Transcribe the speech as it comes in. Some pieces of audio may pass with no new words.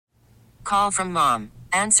Call from mom.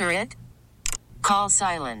 Answer it. Call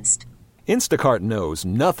silenced. Instacart knows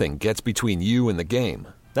nothing gets between you and the game.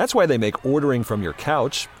 That's why they make ordering from your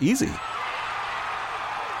couch easy.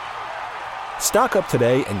 Stock up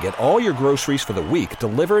today and get all your groceries for the week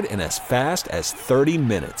delivered in as fast as 30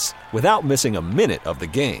 minutes without missing a minute of the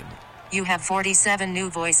game. You have 47 new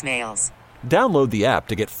voicemails. Download the app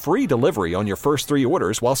to get free delivery on your first 3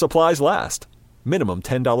 orders while supplies last. Minimum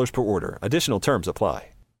 $10 per order. Additional terms apply.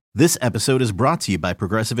 This episode is brought to you by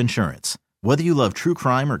Progressive Insurance. Whether you love true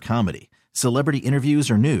crime or comedy, celebrity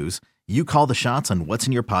interviews or news, you call the shots on what's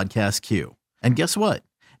in your podcast queue. And guess what?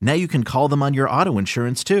 Now you can call them on your auto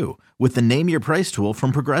insurance too with the Name Your Price tool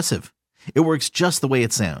from Progressive. It works just the way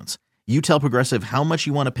it sounds. You tell Progressive how much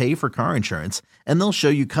you want to pay for car insurance, and they'll show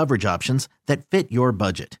you coverage options that fit your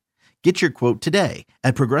budget. Get your quote today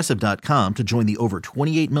at Progressive.com to join the over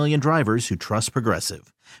 28 million drivers who trust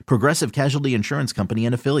Progressive. Progressive Casualty Insurance Company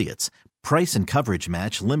and Affiliates. Price and coverage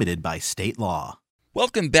match limited by state law.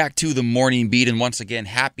 Welcome back to the Morning Beat, and once again,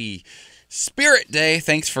 happy Spirit Day.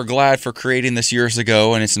 Thanks for GLAAD for creating this years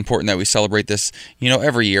ago, and it's important that we celebrate this,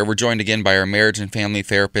 every year. We're joined again by our marriage and family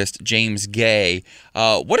therapist, James Gay.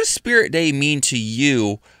 What does Spirit Day mean to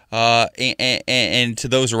you and to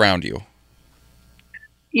those around you?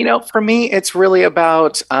 For me, it's really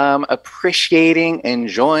about appreciating,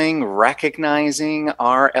 enjoying, recognizing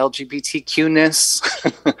our LGBTQ-ness,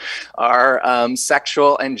 our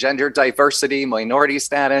sexual and gender diversity, minority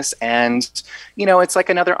status. And, it's like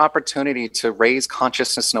another opportunity to raise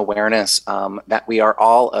consciousness and awareness that we are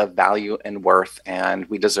all of value and worth, and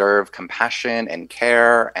we deserve compassion and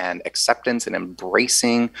care and acceptance and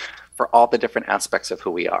embracing for all the different aspects of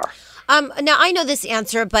who we are. Now, I know this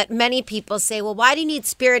answer, but many people say, well, why do you need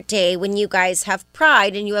Spirit Day when you guys have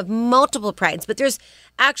Pride and you have multiple Prides? But there's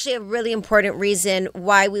actually a really important reason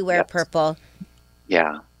why we wear purple.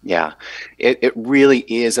 Yeah. It really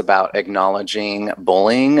is about acknowledging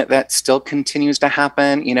bullying that still continues to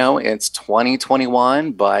happen. It's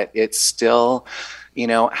 2021, but it's still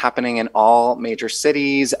happening in all major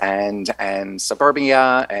cities and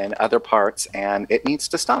suburbia and other parts, and it needs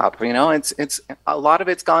to stop. It's a lot of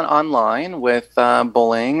it's gone online with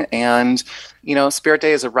bullying, and Spirit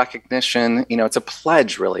Day is a recognition. It's a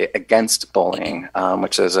pledge really against bullying,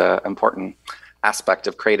 which is an important aspect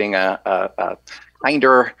of creating a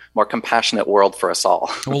kinder, more compassionate world for us all.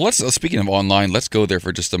 Well, speaking of online, let's go there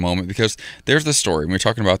for just a moment, because there's the story. We're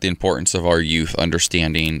talking about the importance of our youth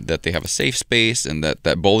understanding that they have a safe space and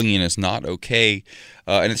that bullying is not okay.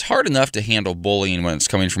 And it's hard enough to handle bullying when it's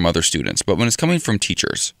coming from other students, but when it's coming from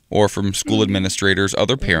teachers or from school administrators,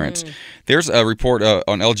 other parents, there's a report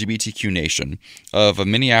on LGBTQ Nation of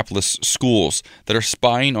Minneapolis schools that are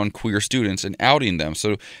spying on queer students and outing them.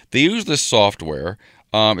 So they use this software.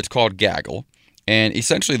 It's called Gaggle. And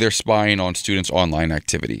essentially, they're spying on students' online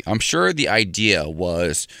activity. I'm sure the idea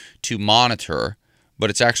was to monitor, but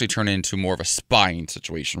it's actually turned into more of a spying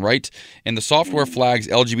situation, right? And the software flags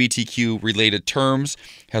LGBTQ-related terms,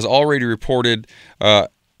 has already reportedly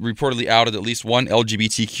outed at least one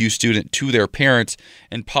LGBTQ student to their parents,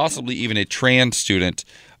 and possibly even a trans student,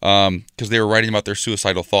 because they were writing about their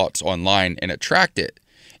suicidal thoughts online, and it tracked it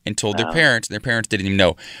and told their parents, and their parents didn't even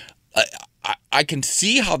know. I can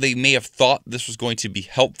see how they may have thought this was going to be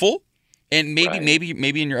helpful, and maybe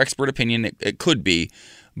in your expert opinion, it could be.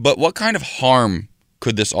 But what kind of harm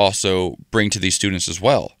could this also bring to these students as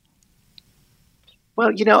well?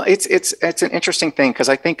 Well, it's an interesting thing, because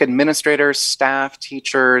I think administrators, staff,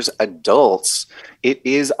 teachers, adults, it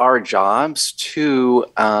is our jobs to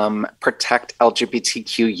protect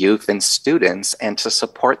LGBTQ youth and students and to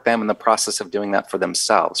support them in the process of doing that for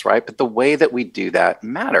themselves, right? But the way that we do that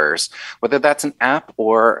matters, whether that's an app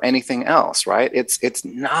or anything else, right? It's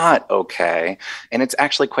not okay. And it's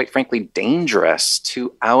actually, quite frankly, dangerous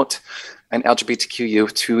to out an LGBTQ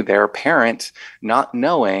youth to their parent, not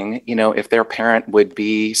knowing, if their parent would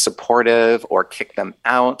be supportive or kick them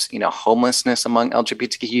out. Homelessness among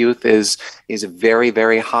LGBTQ youth is very,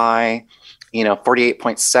 very high.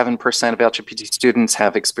 48.7% of LGBT students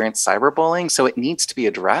have experienced cyberbullying. So it needs to be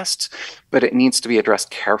addressed, but it needs to be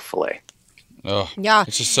addressed carefully. Oh, yeah.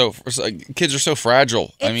 It's just kids are so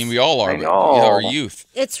fragile. We all are. Our youth.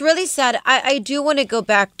 It's really sad. I do want to go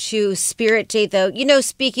back to Spirit Day, though.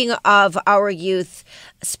 Speaking of our youth,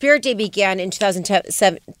 Spirit Day began in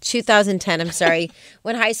 2010,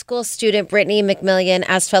 when high school student Brittany McMillian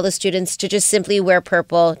asked fellow students to just simply wear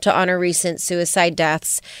purple to honor recent suicide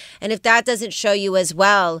deaths. And if that doesn't show you as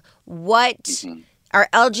well what our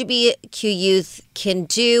LGBTQ youth can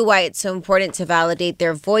do, why it's so important to validate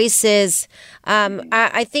their voices.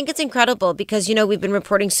 I think it's incredible because, we've been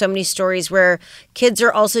reporting so many stories where kids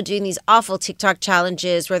are also doing these awful TikTok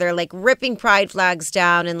challenges where they're like ripping pride flags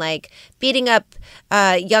down and like beating up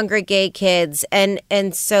younger gay kids. And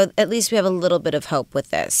so at least we have a little bit of hope with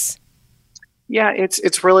this. Yeah,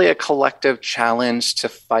 it's really a collective challenge to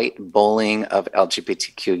fight bullying of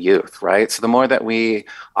LGBTQ youth, right? So the more that we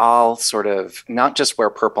all sort of not just wear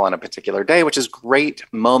purple on a particular day, which is great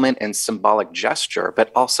moment and symbolic gesture,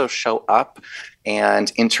 but also show up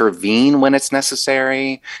and intervene when it's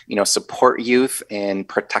necessary, support youth in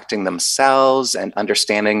protecting themselves and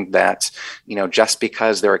understanding that, just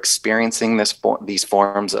because they're experiencing these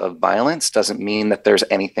forms of violence doesn't mean that there's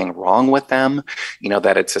anything wrong with them,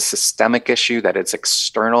 that it's a systemic issue, that it's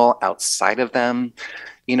external outside of them.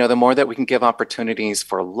 The more that we can give opportunities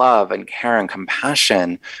for love and care and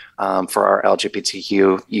compassion for our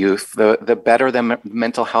LGBTQ youth, the better the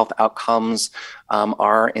mental health outcomes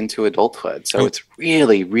are into adulthood. So it's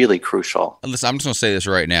really, really crucial. Listen, I'm just going to say this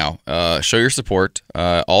right now. Show your support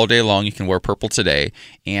all day long. You can wear purple today.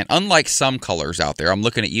 And unlike some colors out there, I'm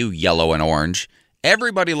looking at you, yellow and orange.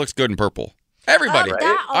 Everybody looks good in purple. Everybody. Also,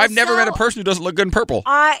 I've never met a person who doesn't look good in purple.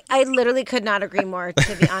 I literally could not agree more,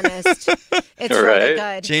 to be honest. It's really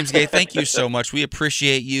good. James Gay, thank you so much. We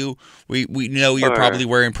appreciate you. We know you're probably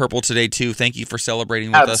wearing purple today, too. Thank you for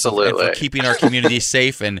celebrating with us and for keeping our community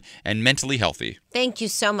safe and mentally healthy. Thank you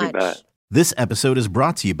so much. This episode is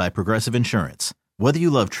brought to you by Progressive Insurance. Whether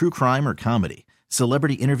you love true crime or comedy,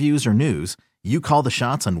 celebrity interviews or news, you call the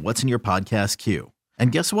shots on what's in your podcast queue.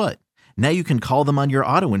 And guess what? Now you can call them on your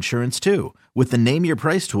auto insurance, too, with the Name Your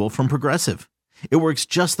Price tool from Progressive. It works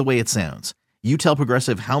just the way it sounds. You tell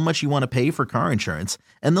Progressive how much you want to pay for car insurance,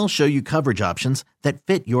 and they'll show you coverage options that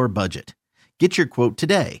fit your budget. Get your quote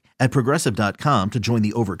today at Progressive.com to join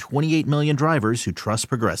the over 28 million drivers who trust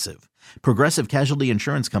Progressive. Progressive Casualty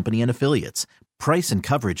Insurance Company and Affiliates. Price and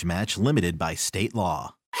coverage match limited by state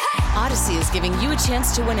law. Odyssey is giving you a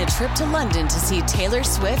chance to win a trip to London to see Taylor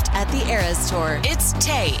Swift at the Eras Tour. It's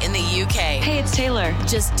Tay in the UK. Hey, it's Taylor.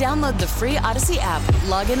 Just download the free Odyssey app,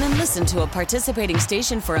 log in and listen to a participating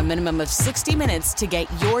station for a minimum of 60 minutes to get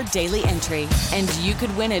your daily entry. And you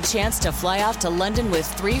could win a chance to fly off to London with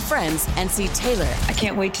 3 friends and see Taylor. I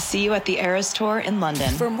can't wait to see you at the Eras Tour in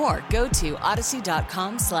London. For more, go to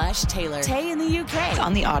odyssey.com/Taylor. Tay in the UK. It's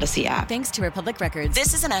on the Odyssey app. Thanks to Republic Records.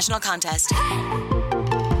 This is a national contest.